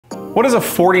What does a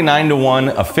 49 to 1,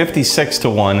 a 56 to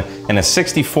 1, and a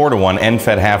 64 to 1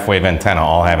 end-fed half-wave antenna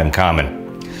all have in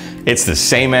common? It's the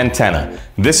same antenna.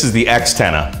 This is the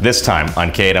X-Tenna, this time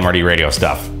on K8MRD Radio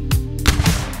Stuff.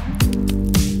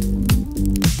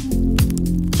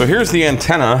 So here's the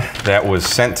antenna that was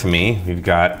sent to me. We've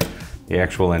got the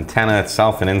actual antenna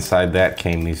itself, and inside that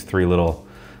came these three little,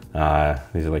 these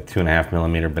are like 2.5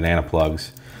 millimeter banana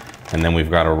plugs. And then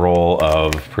we've got a roll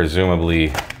of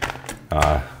presumably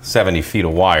 70 feet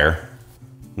of wire.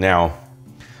 Now,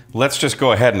 let's just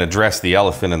go ahead and address the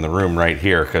elephant in the room right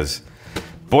here, because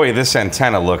boy, this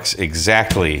antenna looks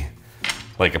exactly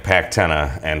like a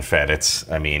Pactenna end fed. It's,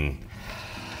 I mean,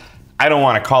 I don't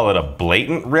want to call it a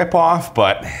blatant ripoff,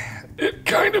 but it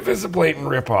kind of is a blatant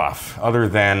ripoff. Other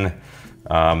than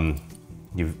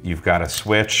you've got a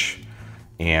switch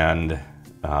and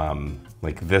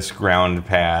like this ground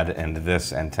pad and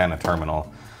this antenna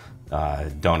terminal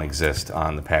don't exist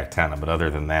on the Pactenna, but other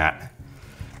than that,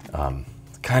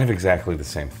 kind of exactly the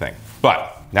same thing.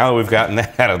 But now that we've gotten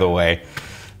that out of the way,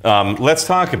 let's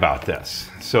talk about this.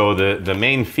 So the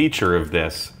main feature of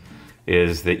this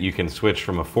is that you can switch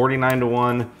from a 49 to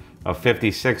 1, a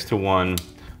 56 to 1,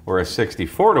 or a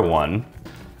 64 to 1.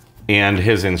 And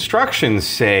his instructions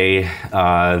say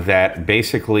that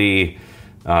basically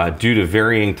due to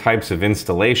varying types of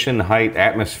installation, height,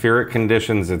 atmospheric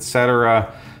conditions,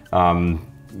 etc.,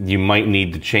 you might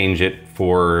need to change it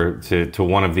to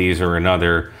one of these or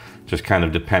another, just kind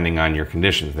of depending on your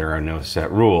conditions. There are no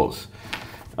set rules.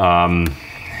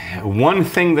 One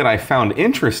thing that I found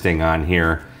interesting on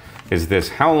here is this: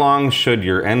 how long should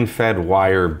your end-fed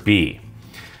wire be?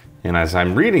 And as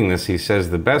I'm reading this, he says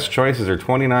the best choices are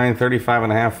 29,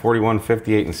 35.5, 41,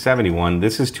 58, and 71.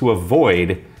 This is to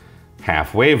avoid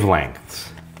half wavelengths.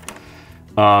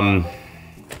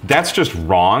 That's just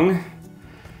wrong.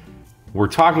 We're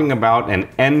talking about an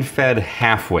end-fed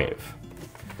half wave.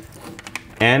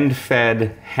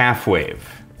 End-fed half wave.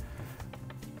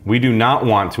 We do not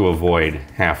want to avoid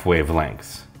half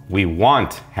wavelengths. We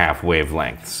want half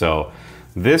wavelengths. So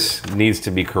this needs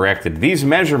to be corrected. These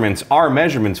measurements are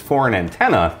measurements for an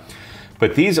antenna,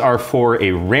 but these are for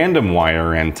a random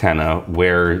wire antenna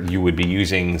where you would be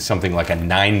using something like a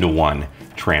 9 to 1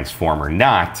 transformer,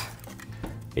 not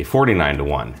a 49 to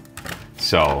 1.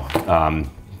 So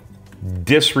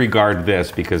disregard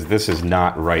this, because this is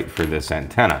not right for this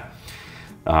antenna.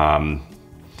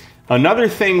 Another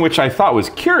thing which I thought was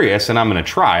curious, and I'm going to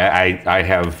try, I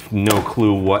have no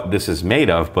clue what this is made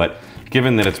of, but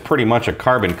given that it's pretty much a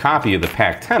carbon copy of the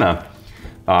Pactenna,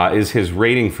 is his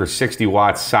rating for 60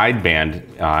 watts sideband.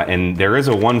 And there is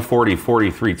a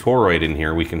 140/43 toroid in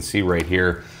here. We can see right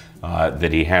here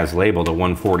that he has labeled a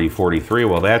 140/43.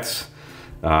 Well, that's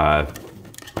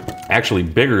actually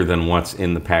bigger than what's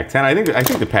in the Pactenna. I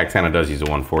think the Pactenna does use a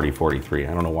 140/43.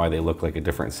 I don't know why they look like a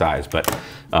different size, but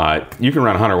you can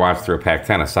run 100 watts through a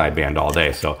Pactenna sideband all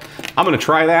day. So I'm going to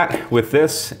try that with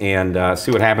this and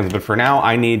see what happens. But for now,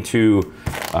 I need to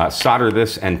solder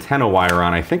this antenna wire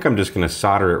on. I think I'm just going to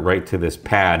solder it right to this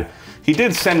pad. He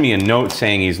did send me a note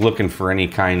saying he's looking for any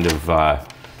kind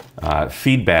of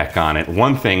feedback on it.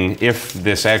 One thing, if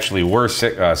this actually were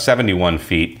 71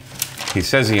 feet, he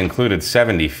says he included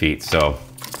 70 feet, so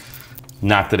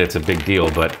not that it's a big deal,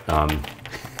 but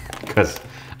because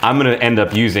I'm going to end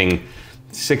up using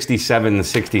 67,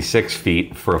 66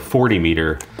 feet for a 40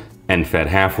 meter end-fed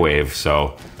half wave,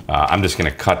 so I'm just going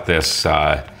to cut this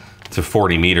to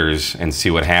 40 meters and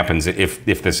see what happens. If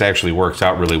this actually works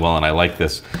out really well and I like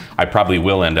this, I probably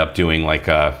will end up doing like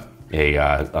a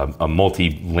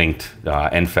multi-linked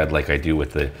end-fed like I do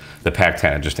with the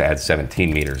Pactenna, just to add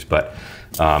 17 meters. But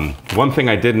one thing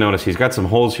I did notice, he's got some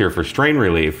holes here for strain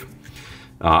relief.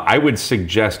 I would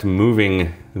suggest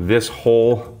moving this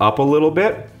hole up a little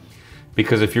bit,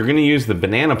 because if you're going to use the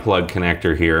banana plug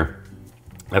connector here,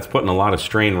 that's putting a lot of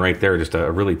strain right there, just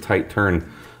a really tight turn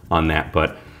on that.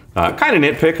 But kind of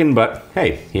nitpicking, but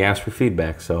hey, he asked for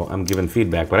feedback, so I'm giving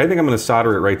feedback. But I think I'm going to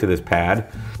solder it right to this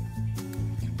pad.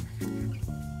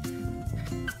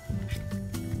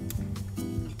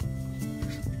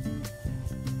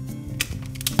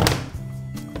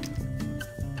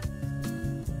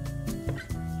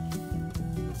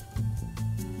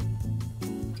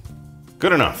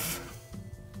 Good enough.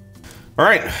 All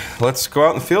right, let's go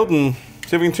out in the field and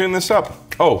see if we can tune this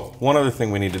up. Oh, one other thing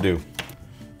we need to do.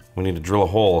 We need to drill a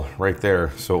hole right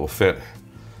there so it will fit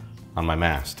on my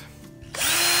mast.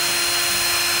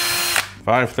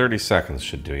 5:30 seconds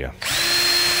should do ya.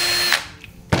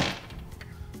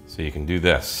 So you can do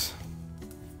this.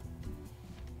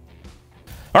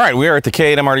 All right, we are at the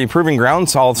K8MRD Proving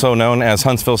Grounds, also known as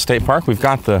Huntsville State Park. We've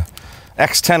got the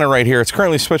X-Tenna right here. It's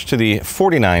currently switched to the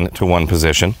 49-to-1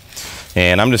 position.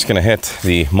 And I'm just gonna hit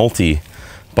the multi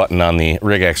button on the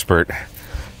Rig Expert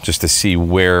just to see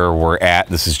where we're at.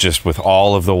 This is just with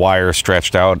all of the wire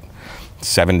stretched out,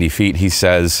 70 feet, he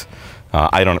says.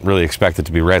 I don't really expect it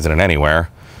to be resonant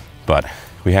anywhere, but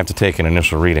we have to take an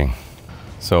initial reading.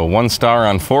 So 1 star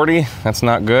on 40, that's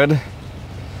not good.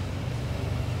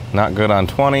 Not good on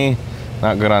 20,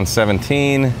 not good on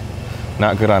 17,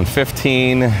 not good on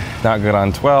 15, not good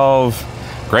on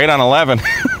 12, great on 11.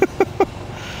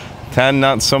 10,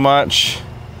 not so much.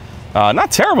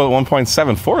 Not terrible at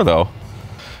 1.74 though.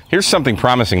 Here's something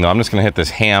promising though. I'm just gonna hit this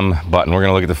ham button. We're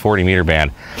gonna look at the 40 meter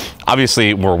band.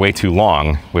 Obviously we're way too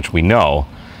long, which we know,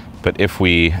 but if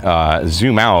we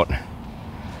zoom out,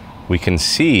 we can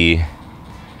see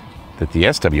that the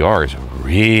SWR is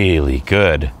really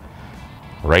good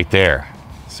right there.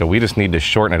 So we just need to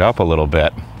shorten it up a little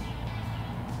bit.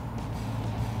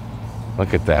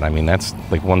 Look at that. I mean, that's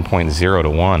like 1.0 to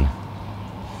 1.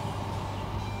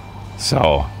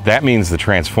 So that means the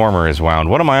transformer is wound.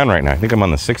 What am I on right now? I think I'm on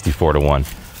the 64 to 1.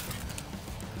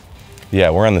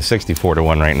 Yeah, we're on the 64 to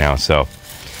 1 right now. So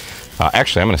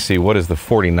actually, I'm going to see what does the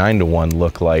 49 to 1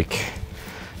 look like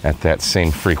at that same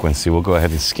frequency. We'll go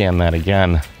ahead and scan that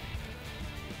again.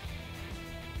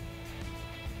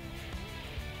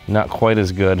 Not quite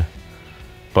as good,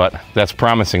 but that's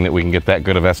promising that we can get that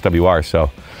good of SWR.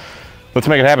 So let's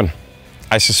make it happen.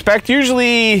 I suspect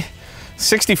usually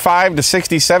 65 to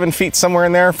 67 feet, somewhere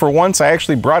in there. For once, I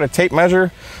actually brought a tape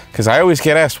measure because I always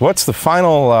get asked, what's the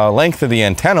final length of the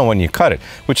antenna when you cut it?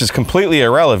 Which is completely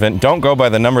irrelevant. Don't go by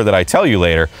the number that I tell you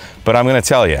later, but I'm gonna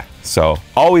tell you. So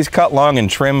always cut long and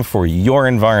trim for your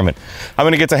environment. I'm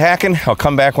gonna get to hacking. I'll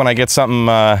come back when I get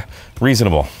something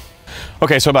reasonable.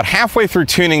 Okay, so about halfway through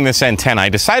tuning this antenna, I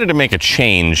decided to make a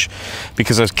change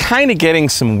because I was kind of getting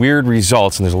some weird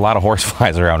results, and there's a lot of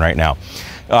horseflies around right now.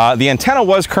 The antenna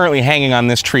was currently hanging on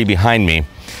this tree behind me,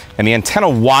 and the antenna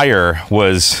wire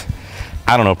was,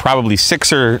 I don't know, probably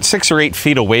 6 or 8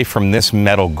 feet away from this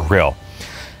metal grill.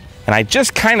 And I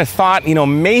just kind of thought, you know,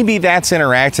 maybe that's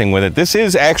interacting with it. This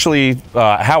is actually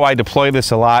how I deploy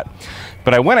this a lot.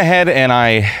 But I went ahead and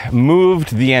I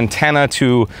moved the antenna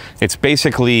to, it's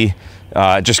basically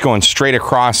just going straight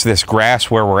across this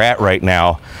grass where we're at right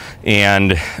now.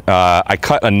 And I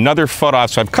cut another foot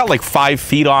off. So I've cut like 5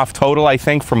 feet off total, I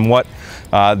think, from what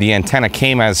the antenna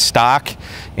came as stock.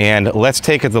 And let's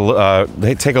take a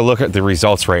look at the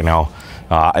results right now.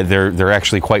 They're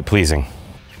actually quite pleasing.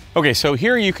 Okay, so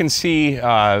here you can see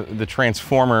the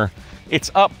transformer. It's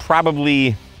up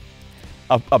probably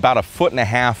about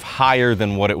 1.5 feet higher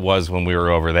than what it was when we were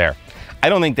over there. I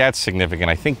don't think that's significant.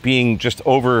 I think being just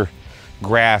over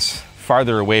grass,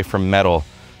 farther away from metal,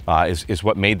 is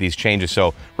what made these changes.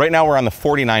 So right now we're on the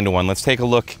 49 to 1. Let's take a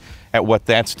look at what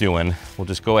that's doing. We'll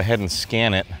just go ahead and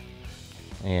scan it.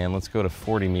 And let's go to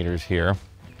 40 meters here.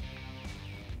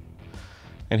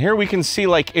 And here we can see,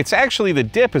 like, it's actually, the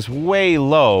dip is way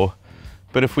low,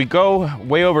 but if we go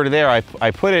way over to there,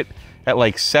 I put it at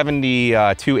like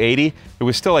 7280, it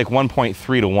was still like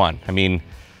 1.3 to 1. I mean,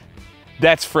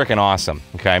 that's freaking awesome,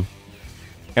 okay?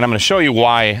 And I'm gonna show you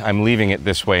why I'm leaving it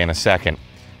this way in a second.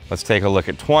 Let's take a look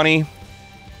at 20.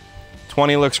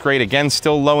 20 looks great. Again,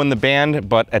 still low in the band,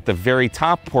 but at the very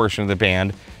top portion of the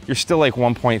band, you're still like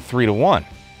 1.3 to 1,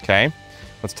 okay?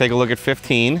 Let's take a look at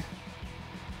 15.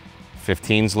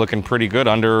 15's looking pretty good,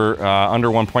 under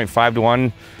 1.5 to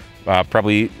 1.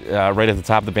 Probably right at the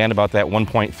top of the band, about that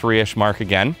 1.3-ish mark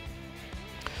again.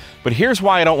 But here's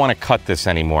why I don't want to cut this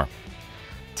anymore.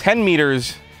 10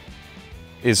 meters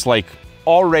is like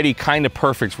already kind of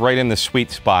perfect, right in the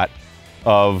sweet spot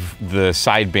of the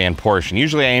sideband portion.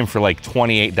 Usually I aim for like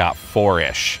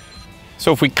 28.4-ish.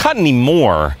 So if we cut any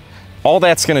more, all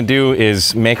that's going to do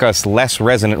is make us less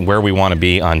resonant where we want to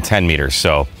be on 10 meters.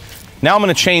 So now I'm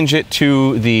going to change it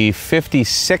to the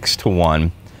 56 to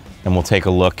 1, and we'll take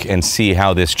a look and see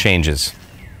how this changes.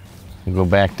 We'll go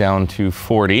back down to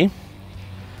 40. And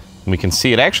we can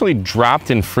see it actually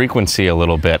dropped in frequency a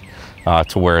little bit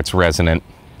to where it's resonant,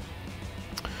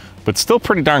 but still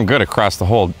pretty darn good across the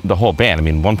whole band. I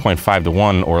mean, 1.5 to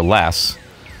 1 or less.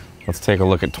 Let's take a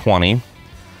look at 20.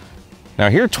 Now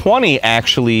here, 20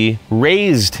 actually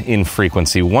raised in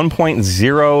frequency,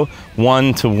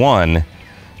 1.01 to 1.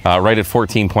 Right at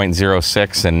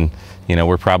 14.06, and you know,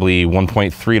 we're probably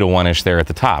 1.3 to 1-ish there at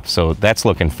the top. So that's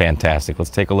looking fantastic.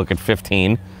 Let's take a look at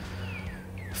 15.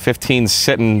 15's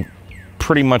sitting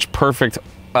pretty much perfect,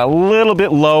 a little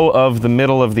bit low of the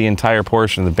middle of the entire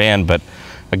portion of the band, but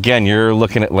again, you're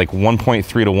looking at like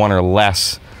 1.3 to 1 or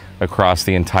less across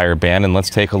the entire band. And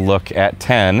let's take a look at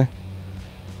 10.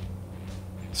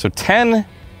 So 10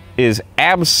 is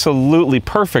absolutely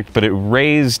perfect, but it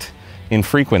raised in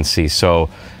frequency. So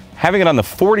having it on the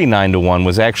 49-to-1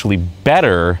 was actually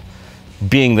better,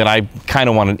 being that I kind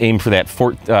of want to aim for that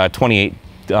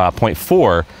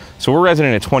 28.4. So we're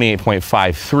resonant at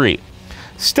 28.53.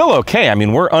 Still okay. I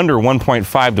mean, we're under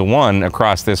 1.5 to 1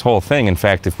 across this whole thing. In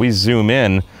fact, if we zoom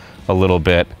in a little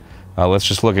bit, let's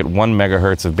just look at 1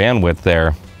 megahertz of bandwidth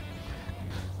there.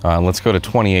 Let's go to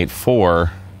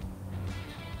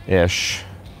 28.4-ish.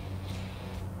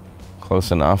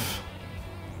 Close enough.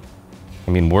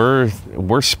 I mean, we're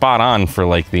spot on for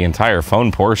like the entire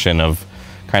phone portion of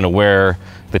kind of where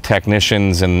the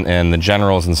technicians and the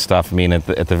generals and stuff. I mean, at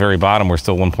the very bottom, we're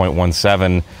still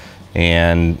 1.17,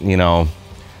 and you know,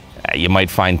 you might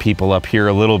find people up here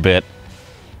a little bit,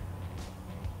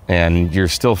 and you're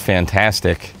still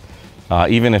fantastic.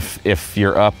 Even if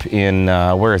you're up in,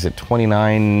 where is it,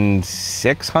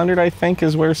 29,600, I think,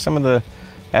 is where some of the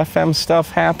FM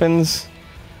stuff happens.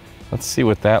 Let's see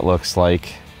what that looks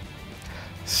like.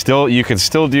 Still, you could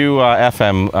still do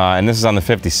FM, and this is on the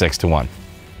 56-to-1.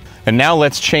 And now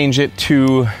let's change it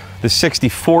to the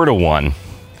 64-to-1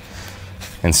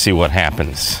 and see what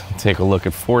happens. Take a look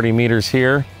at 40 meters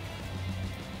here.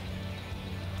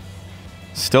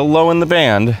 Still low in the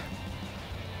band,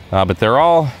 but they're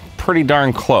all pretty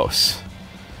darn close.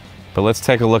 But let's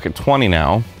take a look at 20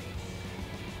 now.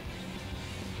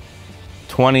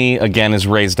 20 again is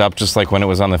raised up just like when it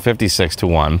was on the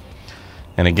 56-to-1.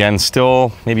 And again,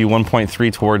 still maybe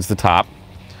 1.3 towards the top.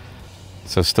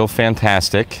 So still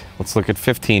fantastic. Let's look at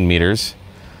 15 meters.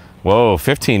 Whoa,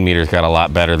 15 meters got a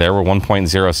lot better there. We're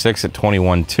 1.06 at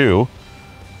 21.2.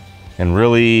 And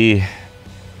really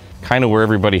kind of where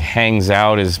everybody hangs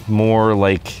out is more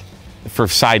like, for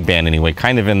sideband anyway,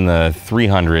 kind of in the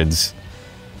 300s.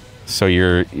 So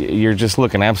you're just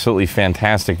looking absolutely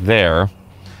fantastic there.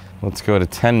 Let's go to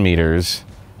 10 meters.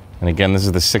 And again, this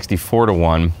is the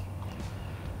 64-to-1.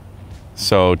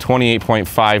 So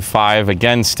 28.55,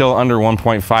 again, still under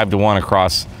 1.5 to 1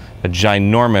 across a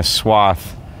ginormous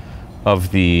swath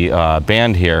of the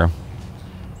band here.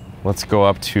 Let's go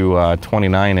up to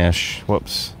 29-ish.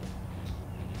 Whoops.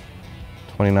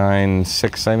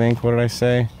 29.6, I think. What did I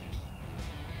say?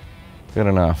 Good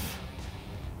enough.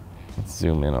 Let's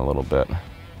zoom in a little bit.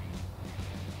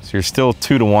 So you're still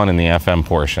 2 to 1 in the FM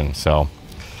portion, so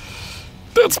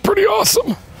that's pretty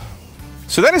awesome.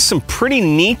 So that is some pretty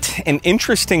neat and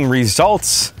interesting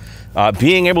results,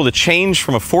 being able to change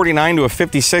from a 49 to a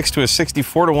 56 to a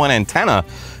 64-to-1 antenna.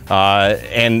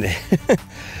 And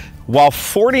while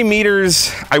 40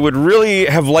 meters, I would really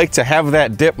have liked to have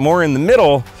that dip more in the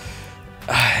middle,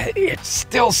 it's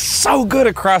still so good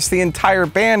across the entire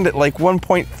band at like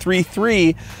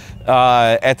 1.33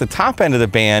 at the top end of the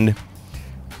band.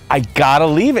 I gotta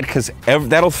leave it because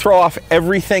that'll throw off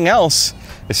everything else,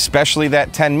 especially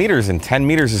that 10 meters. And 10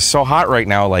 meters is so hot right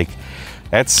now. Like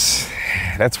that's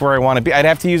where I want to be. I'd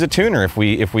have to use a tuner if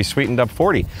we sweetened up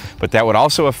 40, but that would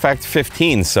also affect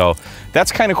 15. So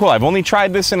that's kind of cool. I've only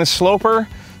tried this in a sloper.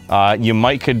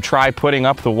 You could try putting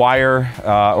up the wire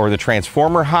or the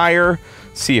transformer higher,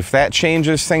 see if that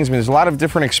changes things. I mean, there's a lot of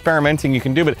different experimenting you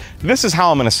can do, but this is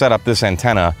how I'm going to set up this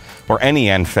antenna or any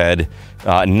end fed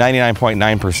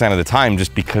 99.9% of the time,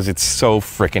 just because it's so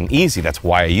freaking easy. That's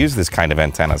why I use this kind of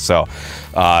antenna. So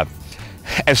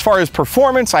as far as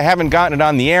performance, I haven't gotten it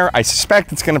on the air. I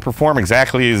suspect it's going to perform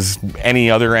exactly as any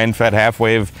other end-fed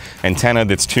half-wave antenna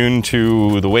that's tuned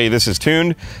to the way this is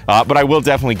tuned, but I will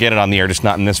definitely get it on the air, just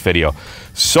not in this video.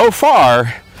 So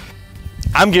far,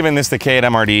 I'm giving this the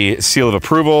K8MRD seal of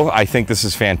approval. I think this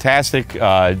is fantastic.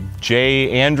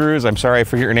 Jay Andrews, I'm sorry I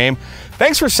forget your name.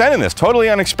 Thanks for sending this. Totally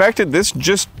unexpected. This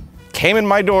just came in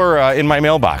my door, in my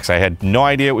mailbox. I had no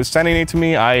idea it was sending it to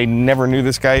me. I never knew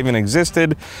this guy even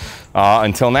existed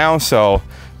until now, so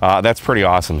that's pretty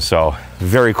awesome. So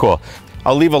very cool.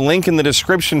 I'll leave a link in the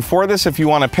description for this if you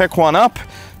want to pick one up.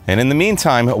 And in the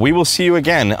meantime, we will see you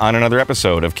again on another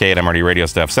episode of K8MRD Radio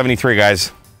Stuff. 73,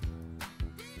 guys.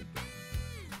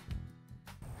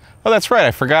 Oh, that's right.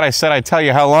 I forgot I said I'd tell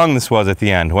you how long this was at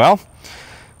the end. Well,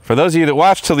 for those of you that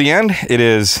watched till the end, it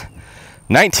is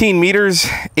 19 meters,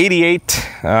 88,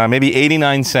 maybe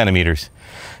 89 centimeters.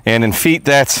 And in feet,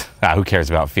 that's, who cares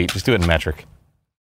about feet? Just do it in metric.